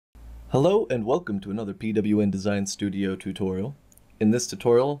Hello and welcome to another PWN Design Studio tutorial. In this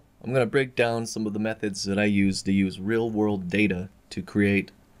tutorial, I'm going to break down some of the methods that I use to use real-world data to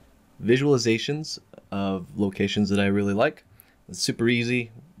create visualizations of locations that I really like. It's super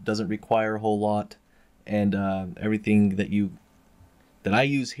easy, doesn't require a whole lot, and everything that I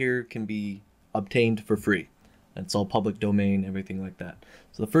use here can be obtained for free. It's all public domain, everything like that.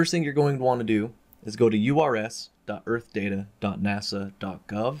 So the first thing you're going to want to do is go to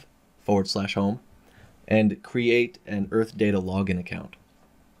urs.earthdata.nasa.gov/home and create an Earth Data login account.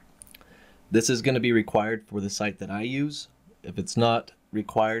 This is going to be required for the site that I use. If it's not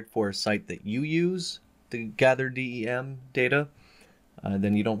required for a site that you use to gather DEM data,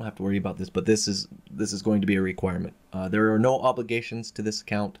 then you don't have to worry about this, but this is going to be a requirement. There are no obligations to this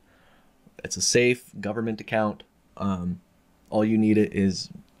account. It's a safe government account. All you need it is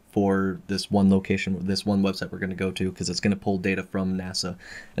for this one location, this one website we're going to go to, because it's going to pull data from NASA.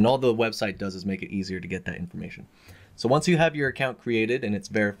 And all the website does is make it easier to get that information. So once you have your account created and it's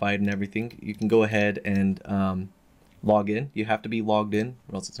verified and everything, you can go ahead and log in. You have to be logged in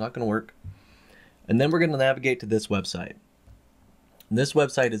or else it's not going to work. And then we're going to navigate to this website. And this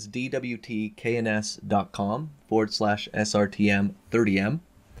website is dwtkns.com/SRTM30M.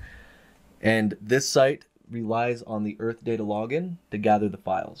 And this site relies on the Earth Data login to gather the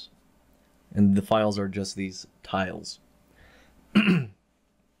files. And the files are just these tiles.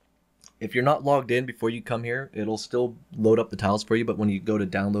 If you're not logged in before you come here, it'll still load up the tiles for you, but when you go to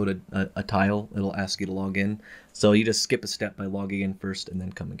download a tile, it'll ask you to log in. So you just skip a step by logging in first and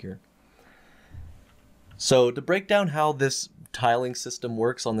then coming here. So to break down how this tiling system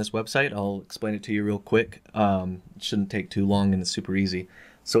works on this website, I'll explain it to you real quick. It shouldn't take too long and it's super easy.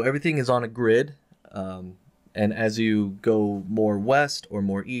 So everything is on a grid. And as you go more west or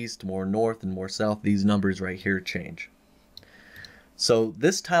more east, more north and more south, these numbers right here change. So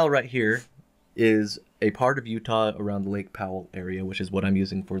this tile right here is a part of Utah around the Lake Powell area, which is what I'm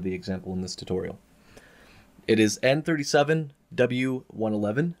using for the example in this tutorial. It is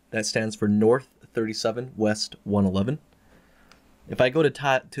N37W111. That stands for North 37 West 111. If I go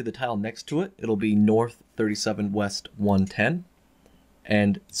to the tile next to it, it'll be North 37 West 110.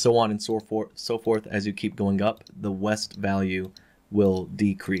 And so on and so forth as you keep going up, the west value will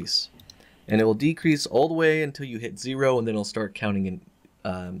decrease. And it will decrease all the way until you hit 0, and then it'll start counting in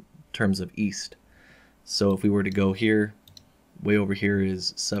terms of east. So if we were to go here, way over here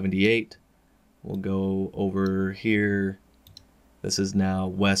is 78. We'll go over here. This is now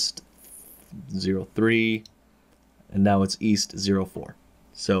west 03, and now it's east 04.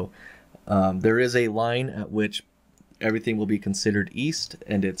 So there is a line at which everything will be considered east,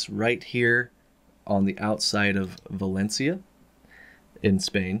 and it's right here on the outside of Valencia in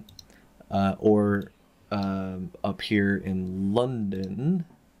Spain, or up here in London,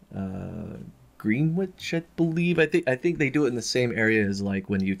 Greenwich, I believe. I think they do it in the same area as like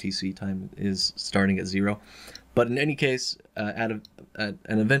when UTC time is starting at 0. But in any case, at an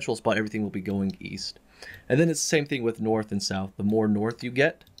eventual spot, everything will be going east. And then it's the same thing with north and south. The more north you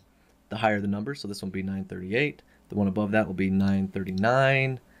get, the higher the number. So this one will be 938. The one above that will be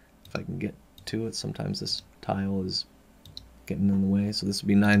 939. If I can get to it, sometimes this tile is getting in the way. So this will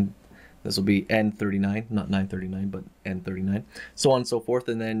be N39, not 939, but N39. So on and so forth.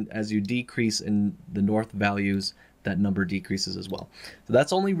 And then as you decrease in the north values, that number decreases as well. So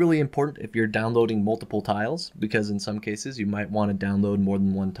that's only really important if you're downloading multiple tiles, because in some cases you might want to download more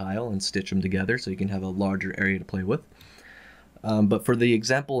than one tile and stitch them together so you can have a larger area to play with. But for the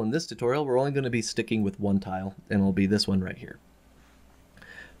example in this tutorial, we're only going to be sticking with one tile, and it'll be this one right here.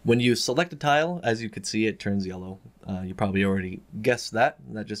 When you select a tile, as you can see, it turns yellow. You probably already guessed that.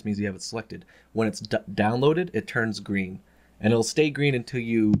 That just means you have it selected. When it's downloaded, it turns green. And it'll stay green until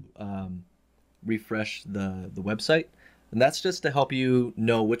you refresh the website. And that's just to help you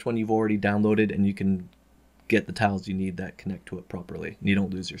know which one you've already downloaded, and you can get the tiles you need that connect to it properly. And you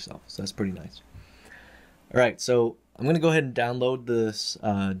don't lose yourself. So that's pretty nice. All right, so I'm going to go ahead and download this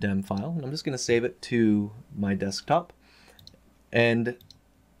DEM file, and I'm just going to save it to my desktop. And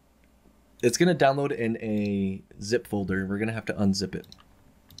it's going to download in a zip folder. We're going to have to unzip it.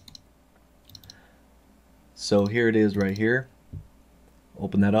 So here it is right here.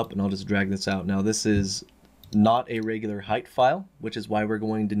 Open that up, and I'll just drag this out. Now this is not a regular height file, which is why we're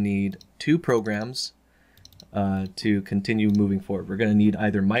going to need 2 programs to continue moving forward. We're going to need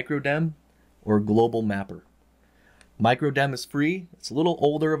either MicroDEM or Global Mapper. MicroDEM is free. It's a little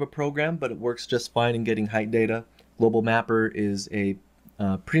older of a program, but it works just fine in getting height data. Global Mapper is a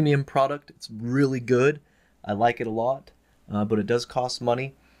premium product. It's really good. I like it a lot, but it does cost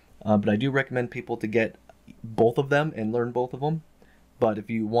money. But I do recommend people to get both of them and learn both of them. but if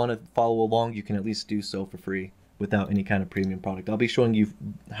you want to follow along, you can at least do so for free without any kind of premium product. I'll be showing you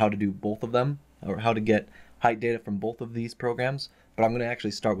how to do both of them, or how to get height data from both of these programs, but I'm going to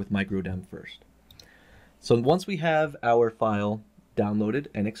actually start with MicroDEM first. So once we have our file downloaded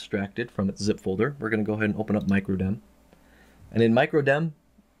and extracted from its zip folder, we're going to go ahead and open up MicroDEM. And in MicroDEM,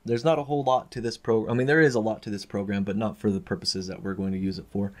 there's not a whole lot to this program. I mean, there is a lot to this program, but not for the purposes that we're going to use it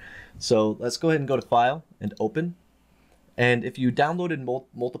for. So let's go ahead and go to File and Open. And if you downloaded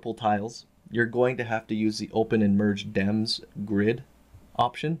multiple tiles, you're going to have to use the Open and Merge DEMs grid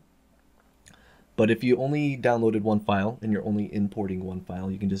option. But if you only downloaded one file and you're only importing one file,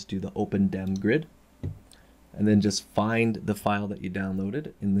 you can just do the Open DEM grid. And then just find the file that you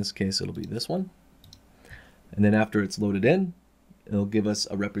downloaded. In this case, it'll be this one. And then after it's loaded in, it'll give us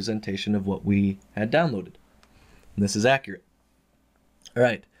a representation of what we had downloaded. And this is accurate. All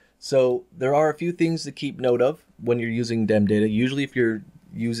right, so there are a few things to keep note of when you're using DEM data. Usually if you're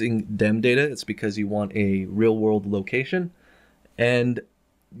using DEM data, it's because you want a real-world location and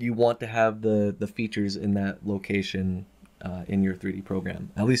you want to have the features in that location in your 3D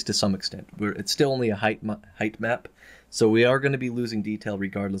program, at least to some extent. It's still only a height map, so we are going to be losing detail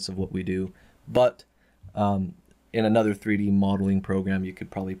regardless of what we do. But in another 3D modeling program, you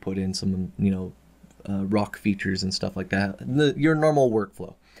could probably put in some, rock features and stuff like that. Your normal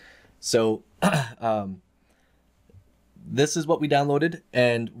workflow. So this is what we downloaded,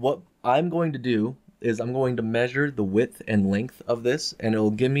 and what I'm going to do is I'm going to measure the width and length of this, and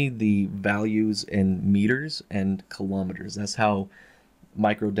it'll give me the values in meters and kilometers. That's how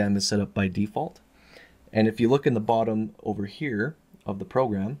MicroDEM is set up by default. And if you look in the bottom over here of the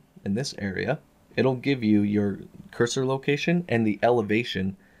program, in this area, it'll give you your cursor location and the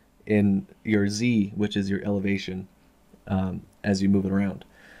elevation in your Z, which is your elevation as you move it around.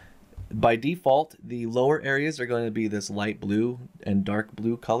 By default, the lower areas are going to be this light blue and dark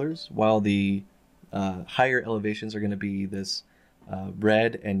blue colors, while the higher elevations are going to be this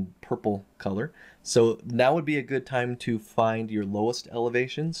red and purple color. So now would be a good time to find your lowest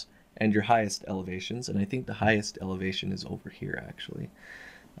elevations and your highest elevations, and I think the highest elevation is over here actually.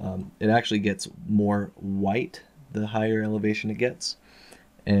 It actually gets more white the higher elevation it gets,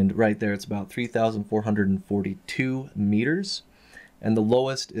 and right there it's about 3,442 meters, and the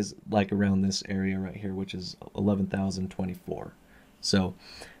lowest is like around this area right here, which is 11,024. So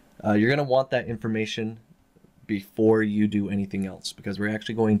you're going to want that information before you do anything else, because we're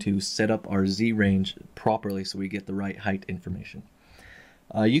actually going to set up our Z range properly so we get the right height information.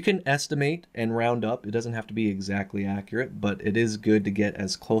 You can estimate and round up. It doesn't have to be exactly accurate, but it is good to get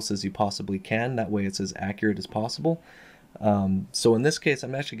as close as you possibly can. That way it's as accurate as possible. So in this case,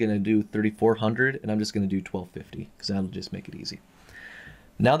 I'm actually going to do 3,400, and I'm just going to do 1,250 because that'll just make it easy.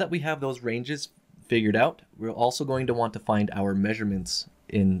 Now that we have those ranges figured out, we're also going to want to find our measurements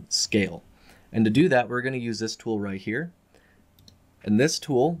in scale. And to do that, we're going to use this tool right here. And this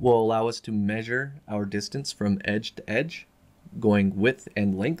tool will allow us to measure our distance from edge to edge, going width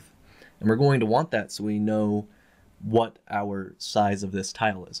and length. And we're going to want that so we know what our size of this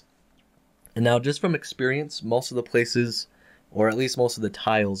tile is. And now, just from experience, most of the places, or at least most of the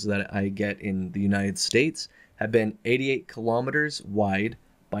tiles that I get in the United States, have been 88 kilometers wide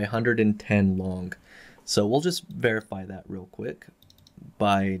by 110 long. So we'll just verify that real quick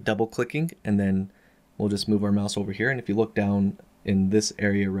by double clicking, and then we'll just move our mouse over here, and if you look down in this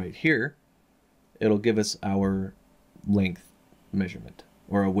area right here, it'll give us our length measurement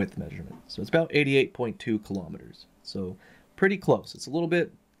or a width measurement. So it's about 88.2 kilometers. So pretty close. It's a little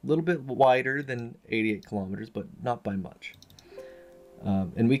bit wider than 88 kilometers, but not by much.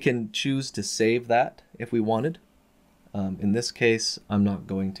 And we can choose to save that if we wanted. In this case, I'm not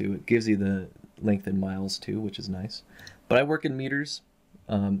going to. It gives you the length in miles too, which is nice. But I work in meters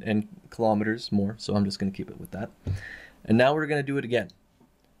and kilometers more, so I'm just going to keep it with that. And now we're going to do it again.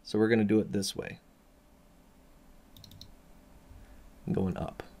 So we're going to do it this way. I'm going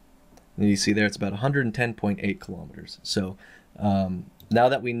up. And you see there it's about 110.8 kilometers. So now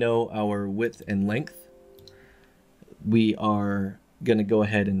that we know our width and length, we are going to go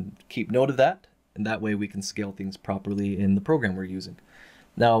ahead and keep note of that, and that way we can scale things properly in the program we're using.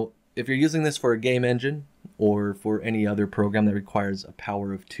 Now, if you're using this for a game engine or for any other program that requires a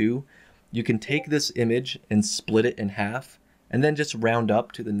power of 2, you can take this image and split it in half and then just round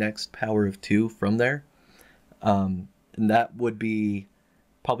up to the next power of 2 from there. And that would be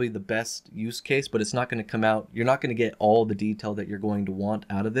probably the best use case, but it's not going to come out, you're not going to get all the detail that you're going to want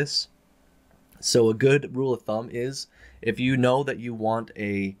out of this. So a good rule of thumb is, if you know that you want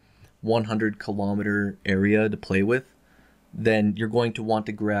a 100 kilometer area to play with, then you're going to want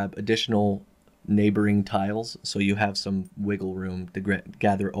to grab additional neighboring tiles, so you have some wiggle room to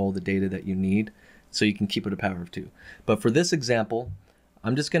gather all the data that you need, so you can keep it a power of 2. But for this example,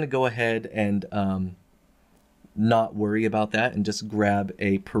 I'm just going to go ahead and not worry about that and just grab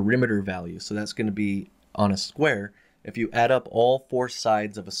a perimeter value. So that's going to be on a square. If you add up all 4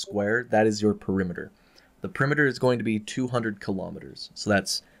 sides of a square, that is your perimeter. The perimeter is going to be 200 kilometers. So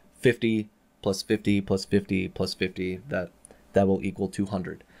that's 50 plus 50 plus 50 plus 50. That will equal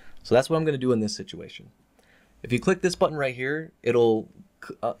 200. So that's what I'm going to do in this situation. If you click this button right here, it'll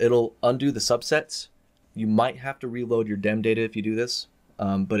undo the subsets. You might have to reload your DEM data if you do this,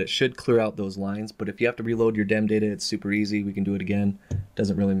 but it should clear out those lines. But if you have to reload your DEM data, it's super easy. We can do it again.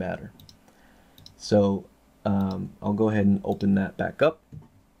 Doesn't really matter. So I'll go ahead and open that back up.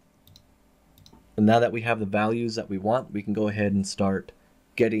 And now that we have the values that we want, we can go ahead and start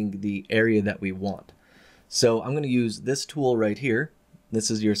getting the area that we want. So I'm going to use this tool right here. This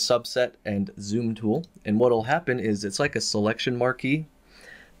is your subset and zoom tool. And what will happen is it's like a selection marquee,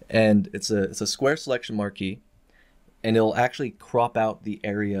 and it's a square selection marquee, and it'll actually crop out the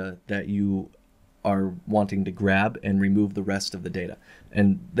area that you are wanting to grab and remove the rest of the data.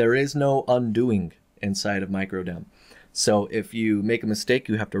 And there is no undoing inside of MicroDEM. So if you make a mistake,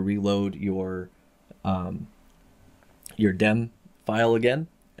 you have to reload your DEM file again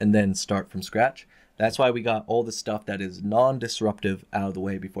and then start from scratch. That's why we got all the stuff that is non-disruptive out of the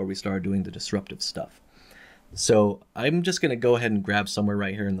way before we started doing the disruptive stuff. So I'm just going to go ahead and grab somewhere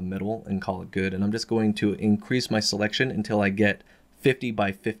right here in the middle and call it good. And I'm just going to increase my selection until I get 50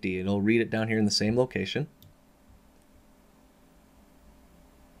 by 50. It'll read it down here in the same location.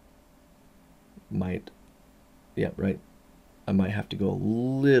 Yeah, right. I might have to go a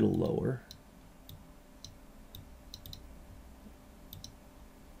little lower.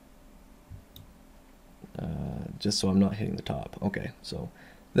 Just so I'm not hitting the top. Okay, so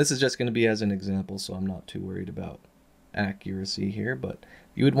this is just going to be as an example, so I'm not too worried about accuracy here, but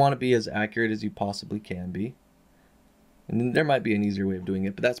you would want to be as accurate as you possibly can be. And there might be an easier way of doing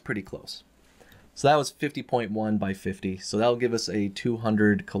it, but that's pretty close. So that was 50.1 by 50, so that'll give us a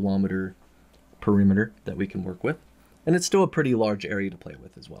 200 kilometer perimeter that we can work with. And it's still a pretty large area to play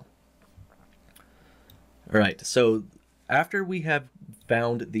with as well. All right, so after we have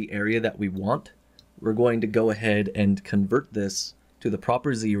found the area that we want, we're going to go ahead and convert this to the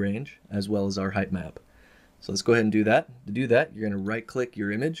proper Z range as well as our height map. So let's go ahead and do that. To do that, you're going to right click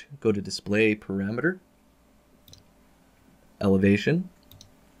your image, go to display parameter, elevation,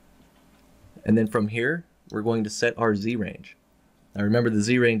 and then from here we're going to set our Z range. Now remember, the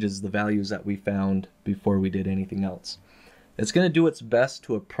Z range is the values that we found before we did anything else. It's going to do its best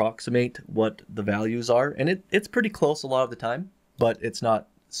to approximate what the values are, and it's pretty close a lot of the time, but it's not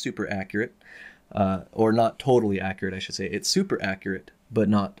super accurate. Or not totally accurate, I should say. It's super accurate, but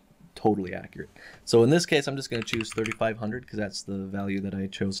not totally accurate. So in this case, I'm just going to choose 3500 because that's the value that I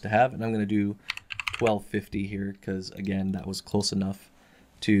chose to have. And I'm going to do 1250 here because, again, that was close enough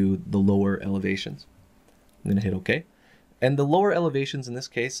to the lower elevations. I'm going to hit OK. And the lower elevations in this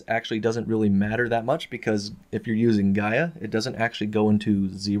case actually doesn't really matter that much because if you're using Gaea, it doesn't actually go into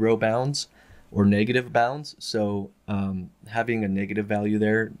 0 bounds or negative bounds, so having a negative value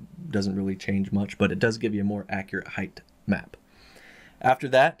there doesn't really change much, but it does give you a more accurate height map. After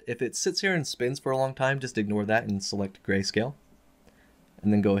that, if it sits here and spins for a long time, just ignore that and select grayscale,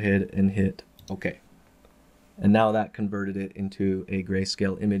 and then go ahead and hit OK. And now that converted it into a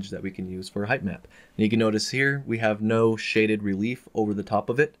grayscale image that we can use for a height map. And you can notice here we have no shaded relief over the top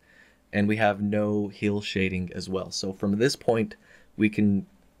of it, and we have no hill shading as well. So from this point, we can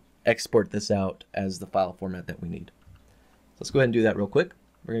export this out as the file format that we need. So let's go ahead and do that real quick.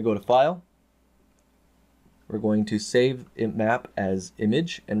 We're going to go to File. We're going to save map as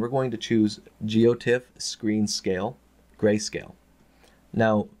image, and we're going to choose GeoTIFF Screen Scale Grayscale.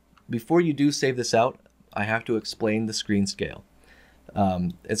 Now, before you do save this out, I have to explain the screen scale.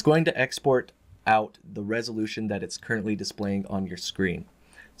 It's going to export out the resolution that it's currently displaying on your screen.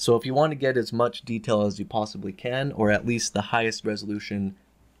 So if you want to get as much detail as you possibly can, or at least the highest resolution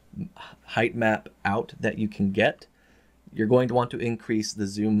height map out that you can get, you're going to want to increase the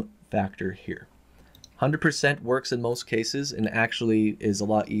zoom factor here. 100% works in most cases and actually is a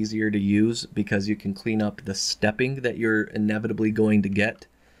lot easier to use because you can clean up the stepping that you're inevitably going to get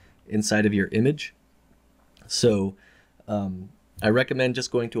inside of your image. So I recommend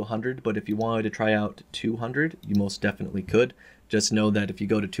just going to 100, but if you wanted to try out 200, you most definitely could. Just know that if you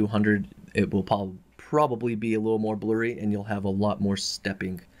go to 200, it will probably be a little more blurry and you'll have a lot more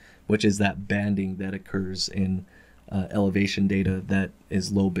stepping, which is that banding that occurs in elevation data that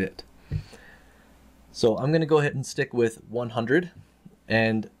is low bit. So I'm going to go ahead and stick with 100,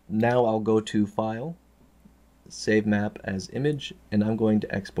 and now I'll go to File, Save Map as Image, and I'm going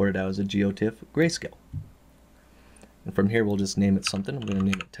to export it out as a GeoTIFF grayscale. And from here we'll just name it something. I'm going to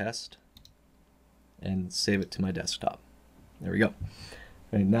name it Test and save it to my desktop. There we go.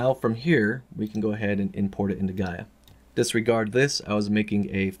 Okay, now from here we can go ahead and import it into Gaea. Disregard this, I was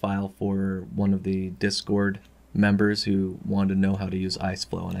making a file for one of the Discord members who wanted to know how to use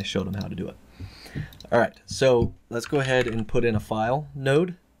IceFlow, and I showed him how to do it. Alright, so let's go ahead and put in a file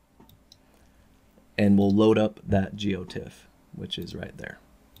node, and we'll load up that GeoTIFF, which is right there.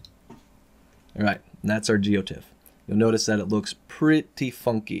 Alright, and that's our GeoTIFF. You'll notice that it looks pretty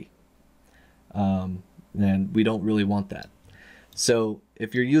funky, and we don't really want that. So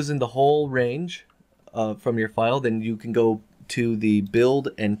if you're using the whole range from your file, then you can go to the Build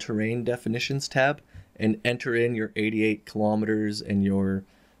and Terrain Definitions tab and enter in your 88 kilometers and your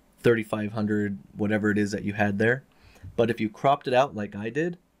 3500, whatever it is that you had there. But if you cropped it out like I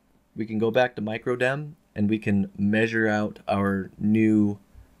did, we can go back to MicroDEM and we can measure out our new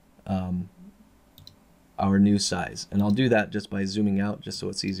size. And I'll do that just by zooming out, just so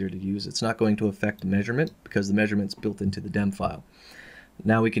it's easier to use. It's not going to affect the measurement because the measurement's built into the DEM file.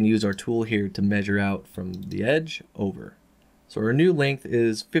 Now we can use our tool here to measure out from the edge over. So our new length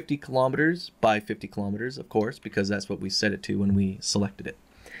is 50 kilometers by 50 kilometers, of course, because that's what we set it to when we selected it.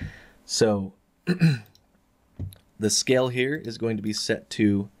 So the scale here is going to be set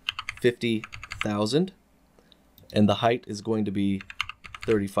to 50,000, and the height is going to be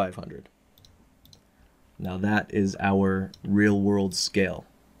 3,500. Now that is our real world scale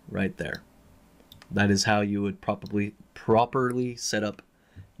right there. That is how you would properly set up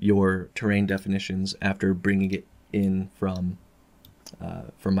your terrain definitions after bringing it in from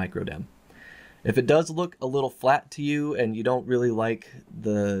MicroDEM. If it does look a little flat to you and you don't really like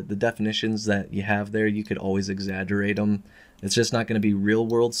the definitions that you have there, you could always exaggerate them. It's just not going to be real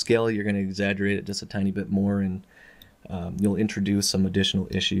world scale. You're going to exaggerate it just a tiny bit more, and you'll introduce some additional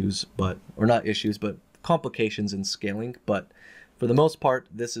issues, but complications in scaling. But for the most part,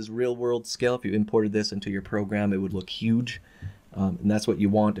 this is real world scale. If you imported this into your program, it would look huge, and that's what you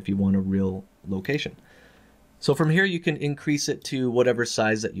want if you want a real location. So from here you can increase it to whatever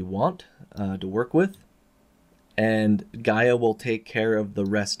size that you want to work with, and Gaea will take care of the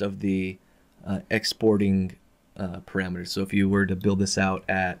rest of the exporting parameters. So if you were to build this out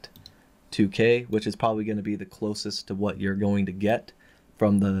at 2K, which is probably going to be the closest to what you're going to get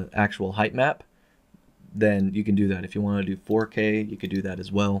from the actual height map, then you can do that. If you want to do 4K, you could do that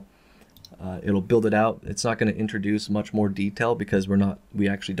as well. It'll build it out. It's not going to introduce much more detail because we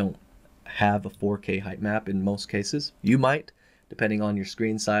actually don't have a 4K height map in most cases. You might, depending on your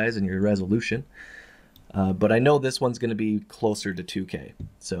screen size and your resolution. But I know this one's going to be closer to 2K,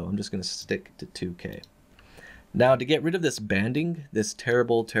 so I'm just going to stick to 2K. Now, to get rid of this banding, this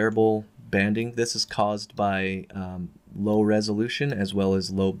terrible banding, this is caused by low resolution as well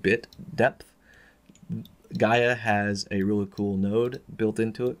as low bit depth. Gaea has a really cool node built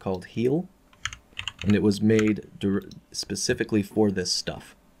into it called Heal, and it was made specifically for this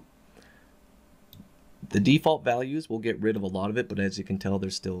stuff. The default values will get rid of a lot of it, but as you can tell,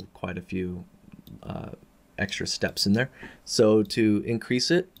 there's still quite a few extra steps in there. So to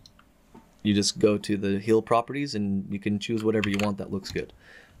increase it, you just go to the Heal properties and you can choose whatever you want that looks good.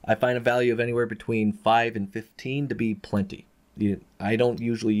 I find a value of anywhere between 5 and 15 to be plenty. I don't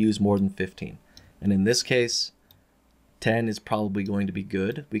usually use more than 15. And in this case, 10 is probably going to be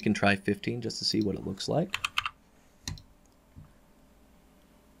good. We can try 15 just to see what it looks like.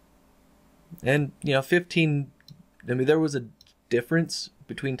 And, 15, I mean, there was a difference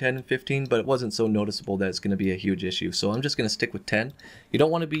between 10 and 15, but it wasn't so noticeable that it's going to be a huge issue. So I'm just going to stick with 10. You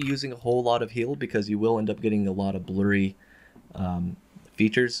don't want to be using a whole lot of Heal because you will end up getting a lot of blurry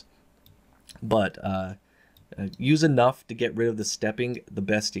features. But use enough to get rid of the stepping the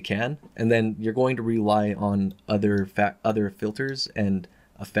best you can, and then you're going to rely on other filters and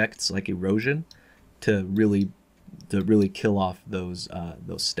effects like erosion to really kill off those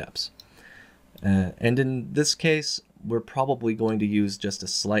steps. And in this case, we're probably going to use just a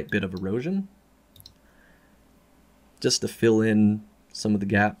slight bit of erosion just to fill in some of the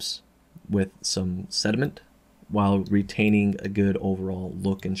gaps with some sediment while retaining a good overall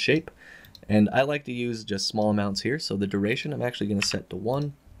look and shape. And I like to use just small amounts here. So the duration I'm actually going to set to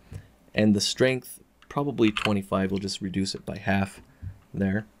 1, and the strength probably 25. We'll just reduce it by half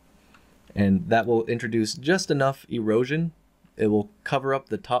there, and that will introduce just enough erosion. It will cover up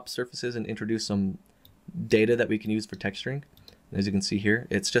the top surfaces and introduce some data that we can use for texturing. And as you can see here,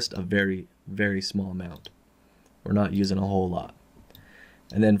 it's just a very, very small amount. We're not using a whole lot.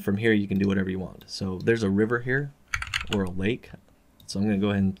 And then from here you can do whatever you want. So there's a river here, or a lake. So I'm going to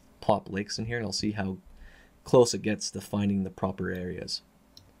go ahead and plop lakes in here, and I'll see how close it gets to finding the proper areas.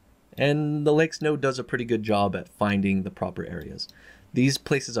 And the lakes node does a pretty good job at finding the proper areas. These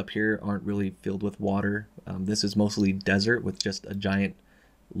places up here aren't really filled with water. This is mostly desert with just a giant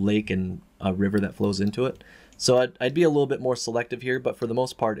lake and a river that flows into it. So I'd be a little bit more selective here, but for the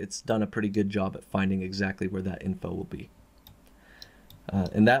most part, it's done a pretty good job at finding exactly where that info will be.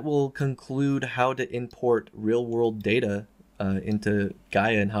 And that will conclude how to import real-world data into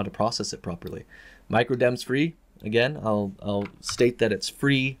Gaea and how to process it properly. MicroDEM's free. Again, I'll state that it's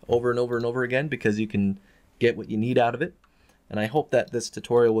free over and over and over again because you can get what you need out of it. And I hope that this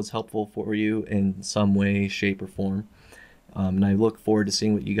tutorial was helpful for you in some way, shape, or form. And I look forward to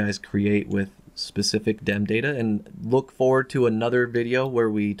seeing what you guys create with specific DEM data, and look forward to another video where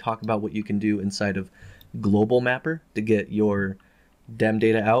we talk about what you can do inside of Global Mapper to get your DEM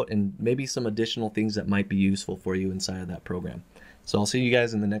data out, and maybe some additional things that might be useful for you inside of that program. So I'll see you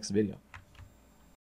guys in the next video.